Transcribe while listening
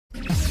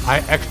I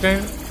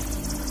extend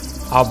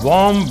a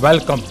warm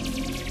welcome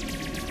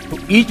to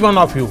each one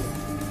of you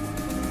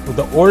to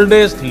the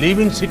oldest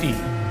living city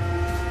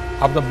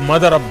of the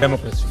mother of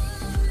democracy.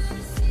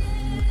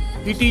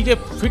 It is a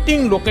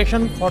fitting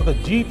location for the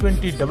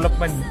G20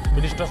 Development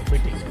Ministerial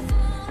meeting.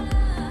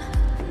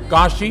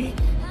 Kashi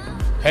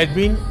has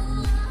been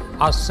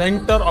a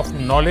center of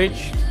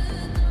knowledge,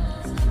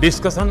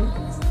 discussion,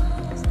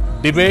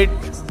 debate,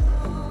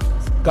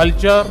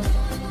 culture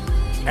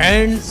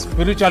and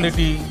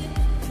spirituality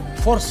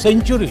for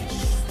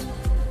centuries.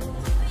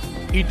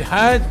 It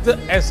has the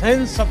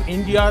essence of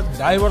India's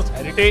diverse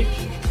heritage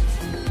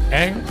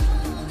and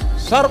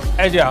serves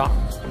as a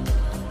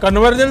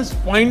convergence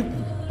point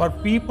for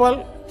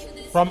people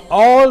from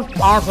all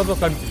parts of the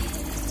country.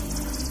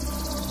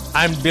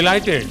 I am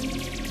delighted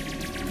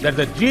that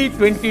the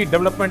G20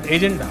 development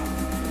agenda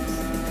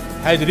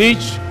has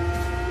reached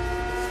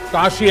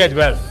Kashi as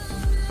well.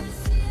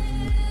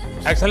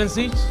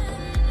 Excellencies,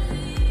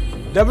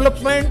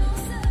 development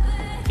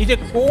is a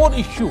core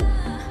issue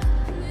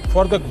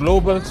for the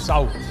Global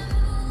South.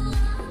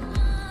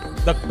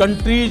 The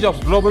countries of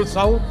Global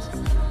South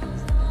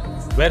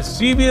were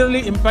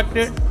severely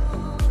impacted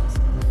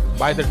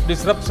by the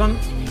disruption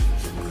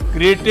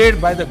created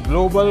by the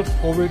global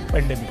COVID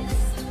pandemic,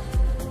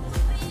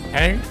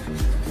 and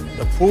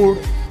the food,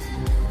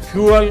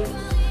 fuel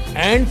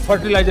and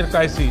fertilizer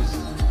crises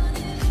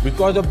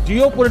because of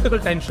geopolitical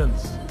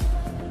tensions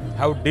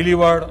have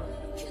delivered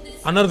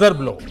another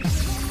blow.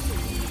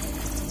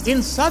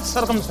 In such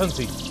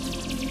circumstances,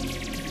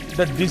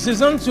 the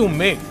decisions you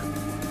make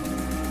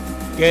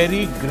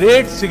carry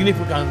great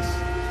significance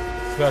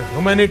for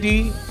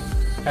humanity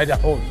as a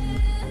whole.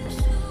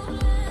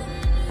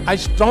 I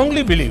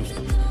strongly believe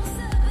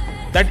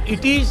that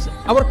it is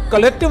our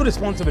collective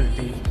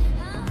responsibility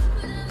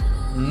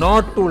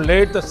not to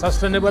let the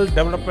sustainable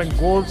development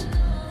goals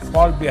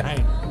fall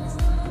behind.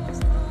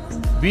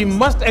 We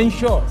must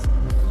ensure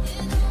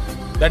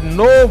that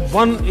no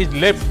one is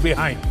left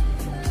behind.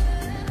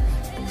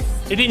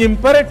 It is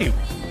imperative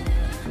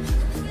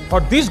for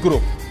this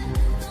group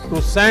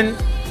to send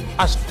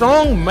a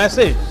strong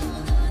message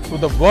to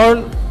the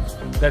world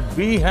that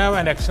we have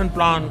an action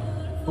plan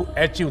to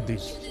achieve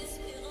this.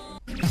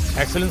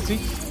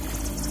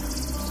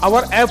 Excellencies,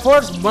 our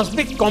efforts must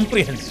be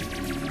comprehensive,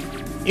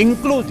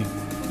 inclusive,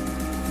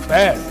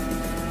 fair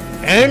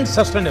and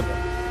sustainable.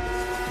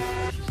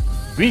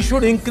 We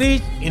should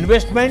increase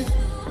investment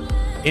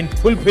in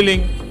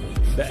fulfilling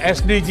the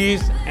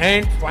SDGs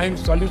and find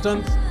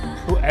solutions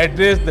to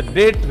address the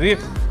debt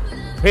risk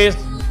faced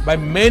by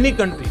many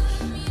countries.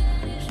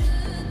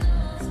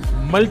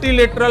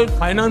 Multilateral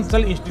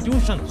financial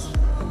institutions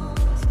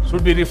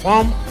should be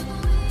reformed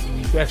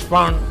to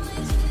expand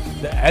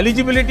the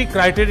eligibility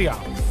criteria,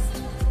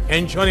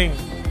 ensuring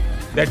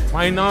that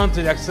finance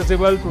is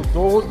accessible to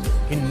those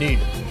in need.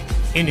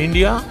 In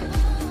India,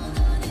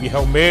 we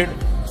have made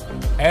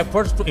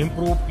efforts to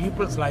improve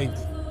people's lives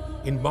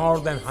in more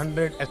than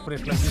 100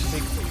 aspirational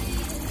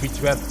districts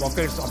which were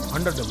pockets of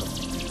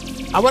underdevelopment.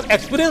 Our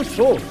experience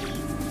shows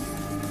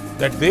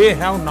that they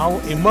have now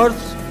emerged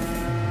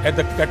as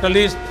the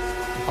catalyst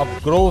of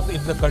growth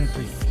in the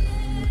country.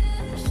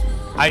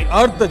 I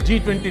urge the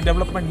G20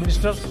 development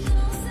ministers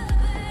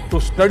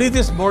to study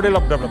this model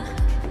of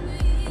development.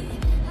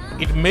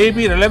 It may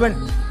be relevant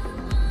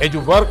as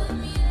you work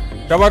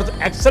towards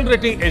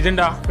accelerating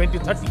Agenda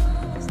 2030.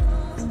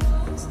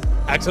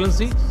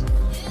 Excellencies,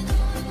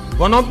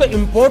 one of the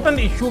important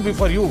issues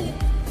before you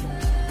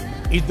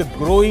is the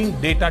growing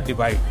data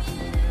divide.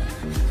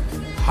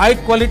 High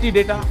quality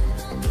data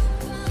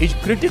is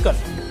critical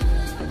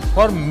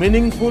for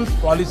meaningful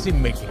policy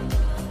making,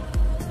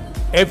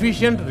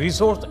 efficient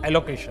resource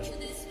allocation,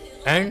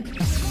 and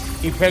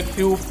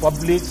effective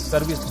public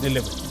service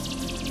delivery.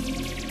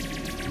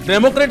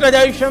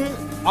 Democratization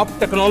of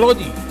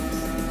technology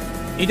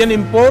is an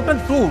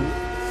important tool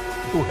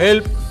to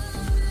help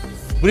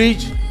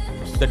bridge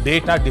the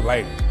data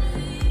divide.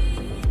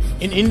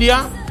 In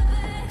India,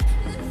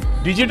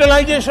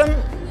 digitalization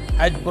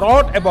has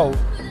brought about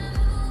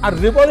a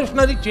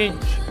revolutionary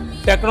change.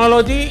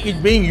 Technology is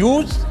being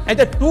used as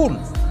a tool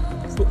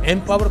to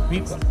empower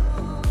people,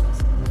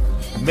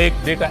 make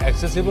data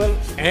accessible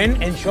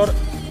and ensure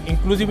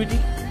inclusivity.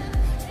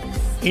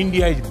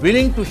 India is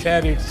willing to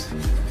share its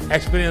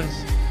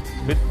experience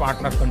with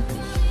partner countries.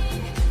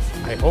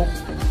 I hope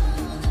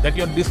that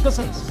your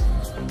discussions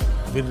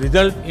will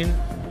result in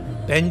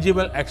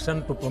tangible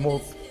action to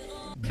promote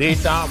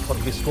data for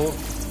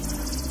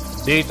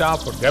discourse, data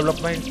for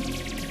development,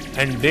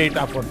 and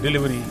data for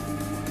delivery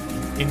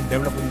in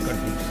developing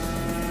countries.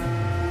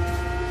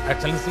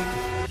 Excellency,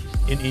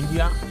 in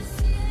India,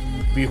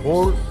 we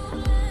hold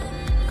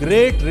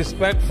great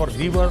respect for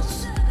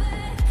rivers,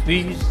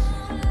 trees,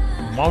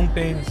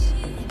 mountains,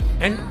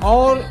 and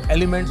all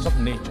elements of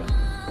nature.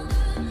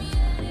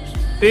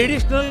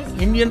 Traditional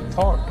Indian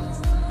thought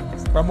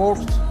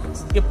promotes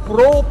a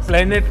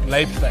pro-planet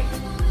lifestyle.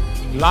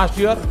 Last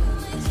year,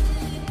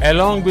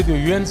 along with the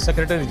UN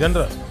Secretary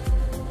General,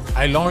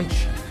 I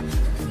launched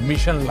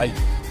Mission Life.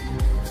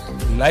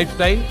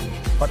 Lifestyle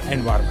for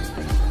environment.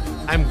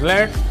 I am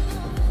glad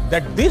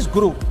that this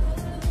group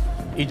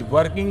is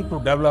working to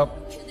develop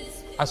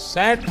a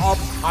set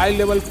of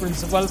high-level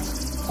principles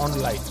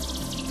on life.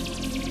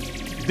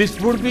 This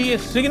would be a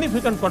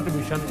significant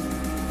contribution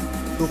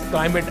to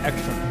climate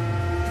action.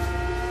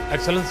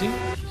 Excellency,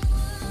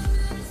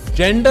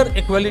 gender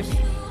equality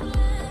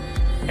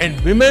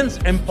and women's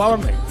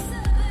empowerment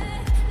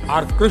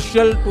are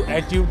crucial to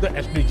achieve the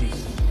SDGs.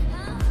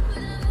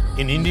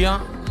 In India,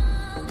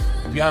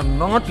 we are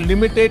not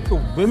limited to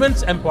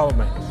women's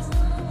empowerment.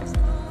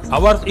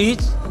 Ours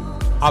is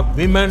a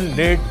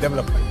women-led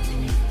development.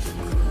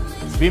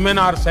 Women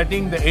are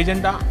setting the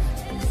agenda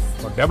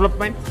for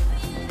development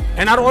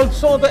and are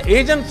also the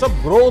agents of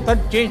growth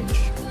and change.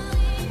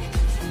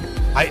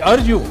 I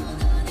urge you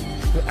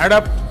to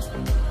adopt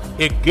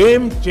a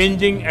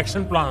game-changing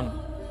action plan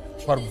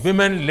for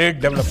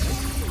women-led development.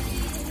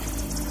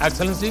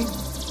 Excellency,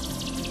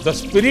 the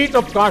spirit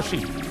of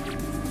Kashi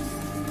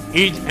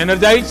is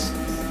energized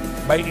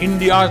by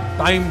India's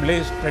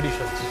timeless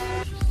traditions.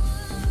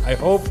 I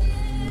hope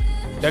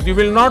that you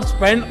will not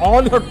spend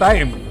all your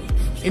time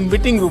in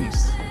meeting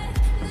rooms.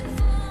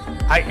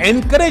 I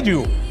encourage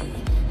you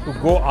to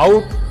go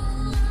out,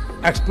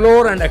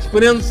 explore and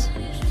experience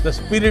the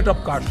spirit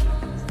of Kashi.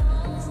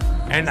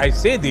 And I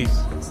say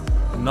this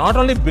not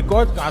only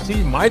because Kashi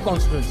is my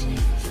constituency.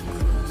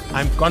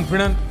 I am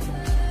confident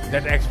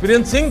that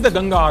experiencing the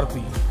Ganga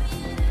Aarti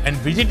and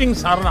visiting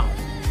Sarnath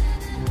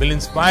will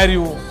inspire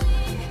you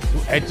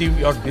to achieve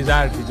your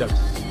desired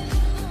results.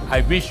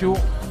 I wish you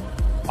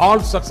all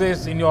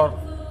success in your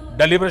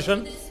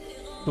deliberation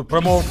to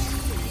promote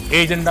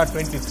Agenda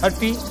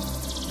 2030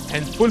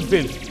 and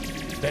fulfill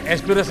the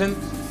aspirations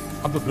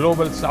of the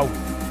Global South.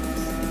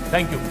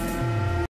 Thank you.